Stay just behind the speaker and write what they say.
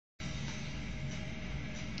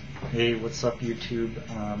Hey, what's up YouTube?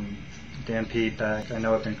 Dan P back. I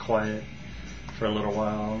know I've been quiet for a little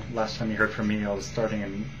while. Last time you heard from me, I was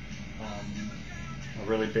starting a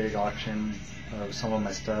really big auction of some of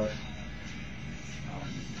my stuff.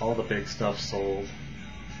 All the big stuff sold.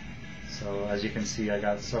 So as you can see, I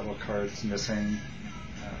got several cards missing.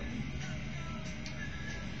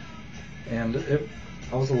 I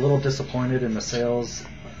was a little disappointed in the sales.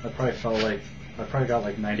 I probably felt like I probably got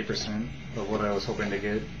like 90% of what I was hoping to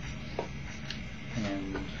get.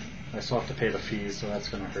 And I still have to pay the fees, so that's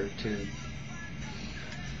going to hurt too.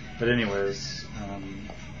 But anyways,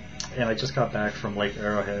 and I just got back from Lake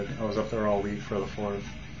Arrowhead. I was up there all week for the 4th.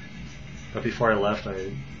 But before I left,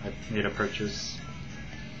 I made a purchase.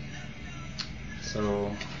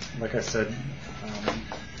 So, like I said,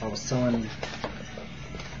 I was selling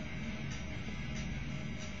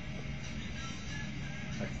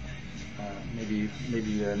maybe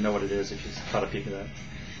you know what it is if you caught a peek of that.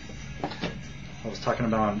 I was talking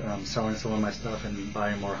about selling some of my stuff and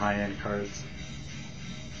buying more high-end cards.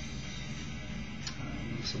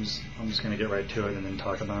 So I'm just going to get right to it and then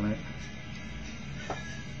talk about it.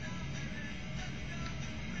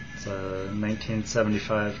 It's a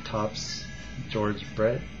 1975 Topps George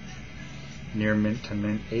Brett, near mint to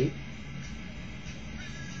mint 8.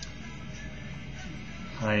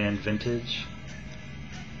 High-end vintage.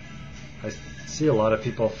 I see a lot of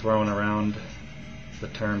people throwing around the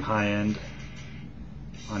term high-end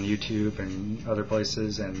on YouTube and other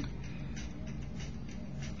places, and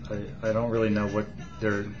I don't really know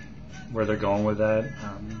where they're going with that.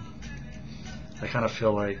 I kind of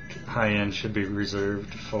feel like high-end should be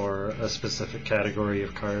reserved for a specific category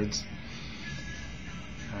of cards,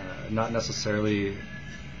 not necessarily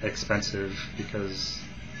expensive, because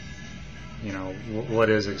you know what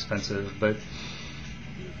is expensive, but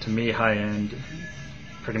to me high-end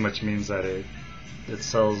pretty much means that it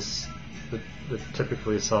sells. It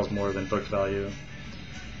typically sells more than book value,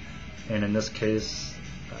 and in this case,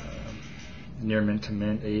 near mint to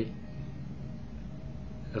mint 8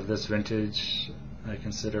 of this vintage I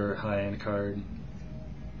consider a high-end card.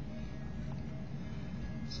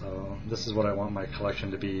 So this is what I want my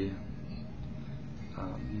collection to be.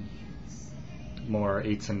 More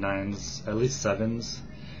 8s and 9s, at least 7s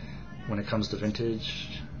when it comes to vintage.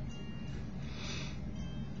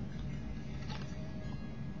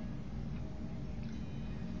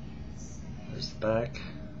 There's the back,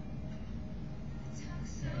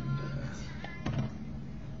 and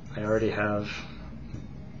I already have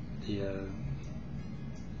the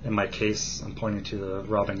in my case. I'm pointing to the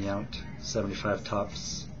Robin Yount 75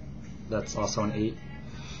 Topps. That's also an 8.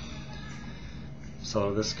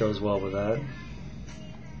 So this goes well with that.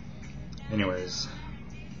 Anyways,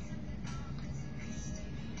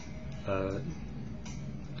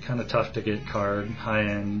 kind of tough to get card,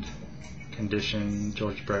 high-end condition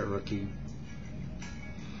George Brett rookie.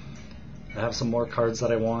 I have some more cards that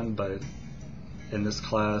I want, but in this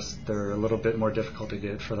class they're a little bit more difficult to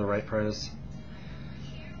get for the right price.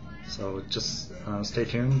 So just stay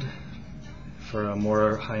tuned for a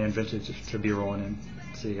more high-end vintage to be rolling in.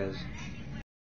 See you guys.